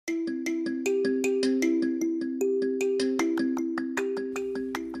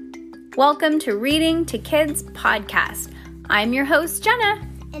Welcome to Reading to Kids podcast. I'm your host, Jenna.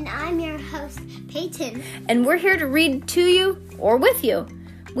 And I'm your host, Peyton. And we're here to read to you or with you.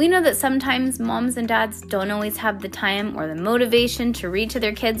 We know that sometimes moms and dads don't always have the time or the motivation to read to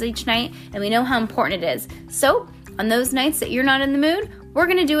their kids each night, and we know how important it is. So, on those nights that you're not in the mood, we're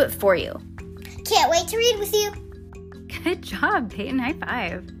going to do it for you. Can't wait to read with you. Good job, Peyton. High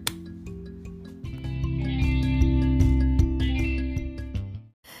five.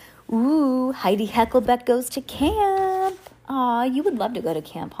 Ooh, Heidi Heckelbeck goes to camp. Aw, you would love to go to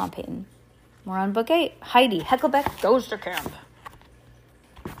camp, huh, Peyton? We're on book 8. Heidi Heckelbeck goes to camp.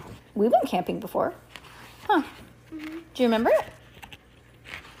 We've been camping before. Huh. Mm-hmm. Do you remember it?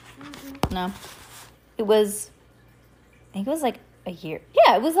 Mm-hmm. No. I think it was like a year.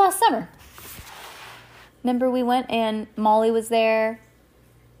 Yeah, it was last summer. Remember we went and Molly was there.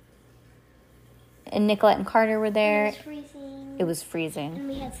 And Nicolette and Carter were there. It was freezing. And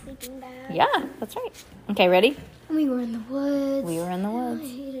we had sleeping bags. Yeah, that's right. Okay, ready? And we were in the woods. We were in the woods. I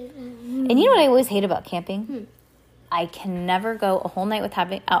hated it. And you know what I always hate about camping? I can never go a whole night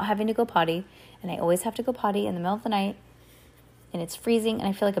without having to go potty. And I always have to go potty in the middle of the night. And it's freezing and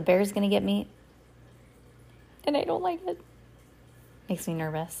I feel like a bear's going to get me. And I don't like it. Makes me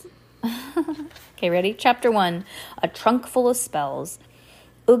nervous. Okay, ready? Chapter 1. A Trunk Full of Spells.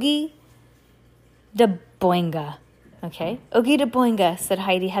 Oogie de Boinga. Okay. Oogie de Boinga, said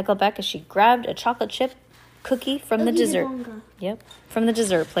Heidi Heckelbeck as she grabbed a chocolate chip cookie from the dessert. Yep, from the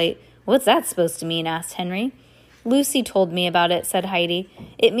dessert plate. What's that supposed to mean? Asked Henry. Lucy told me about it, said Heidi.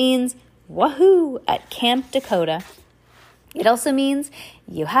 It means wahoo at Camp Dakota. It also means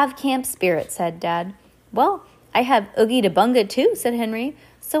you have camp spirit, said Dad. Well, I have Oogie de Bunga too, said Henry.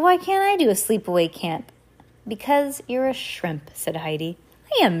 So why can't I do a sleepaway camp? Because you're a shrimp, said Heidi.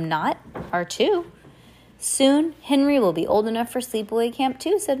 I am not. R2. Soon, Henry will be old enough for sleepaway camp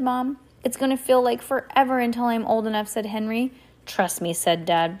too, said Mom. It's going to feel like forever until I'm old enough, said Henry. Trust me, said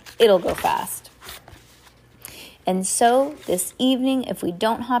Dad. It'll go fast. And so this evening, if we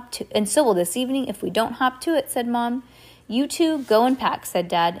don't hop to it, said Mom. You two go and pack, said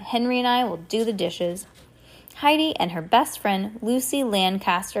Dad. Henry and I will do the dishes. Heidi and her best friend, Lucy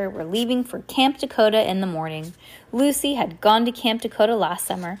Lancaster, were leaving for Camp Dakota in the morning. Lucy had gone to Camp Dakota last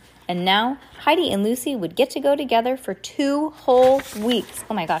summer, and now Heidi and Lucy would get to go together for 2 whole weeks.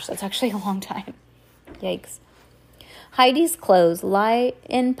 Oh my gosh, that's actually a long time. Yikes. Heidi's clothes lie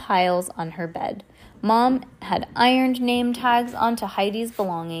in piles on her bed. Mom had ironed name tags onto Heidi's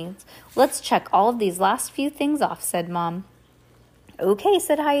belongings. Let's check all of these last few things off, said Mom. Okay,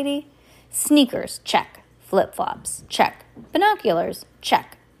 said Heidi. Sneakers, check. Flip-flops, check. Binoculars,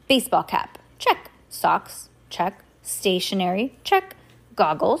 check. Baseball cap, check. Socks, check. Stationery, check.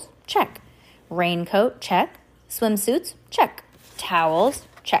 Goggles, check. Raincoat, check. Swimsuits, check. Towels,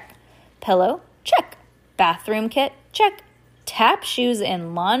 check. Pillow, check. Bathroom kit, check. Tap shoes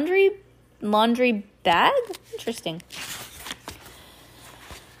and laundry bag? Interesting.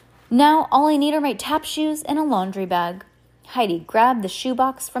 Now all I need are my tap shoes and a laundry bag. Heidi grabbed the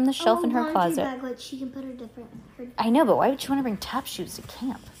shoebox from the shelf in her closet. Bag, like she can put her I know, but why would she want to bring tap shoes to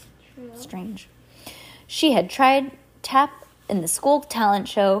camp? True. Strange. She had tried tap in the school talent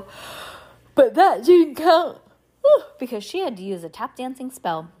show, but that didn't count because she had to use a tap dancing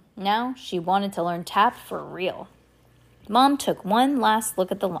spell. Now she wanted to learn tap for real. Mom took one last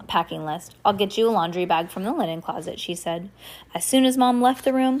look at the packing list. I'll get you a laundry bag from the linen closet, she said. As soon as Mom left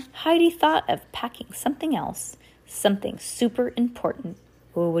the room, Heidi thought of packing something else. Something super important.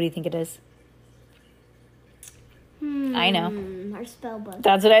 Oh, what do you think it is? I know. Our spell book.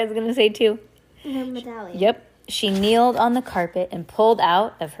 That's what I was going to say too. Her medallion. Yep. She kneeled on the carpet and pulled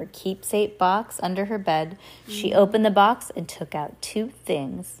out of her keepsake box under her bed. She opened the box and took out 2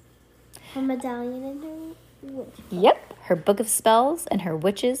 things. Her medallion and her witch. Yep. Her book of spells and her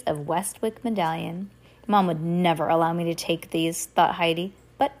Witches of Westwick medallion. Mom would never allow me to take these, thought Heidi.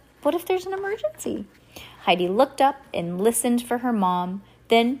 But what if there's an emergency? Heidi looked up and listened for her mom.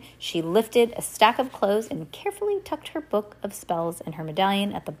 Then she lifted a stack of clothes and carefully tucked her book of spells and her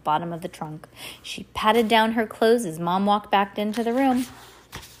medallion at the bottom of the trunk. She patted down her clothes as Mom walked back into the room.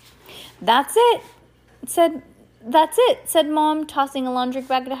 That's it, said Mom, tossing a laundry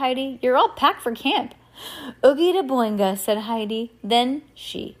bag to Heidi. You're all packed for camp. Oogie de Boinga, said Heidi. Then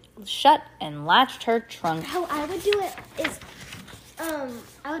she shut and latched her trunk. How I would do it is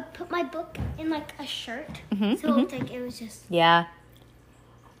I would put my book in like a shirt, so it looked like it was just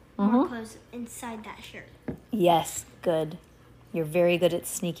more clothes inside that shirt. Yes, good. You're very good at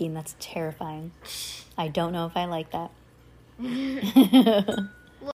sneaking. That's terrifying. I don't know if I like that.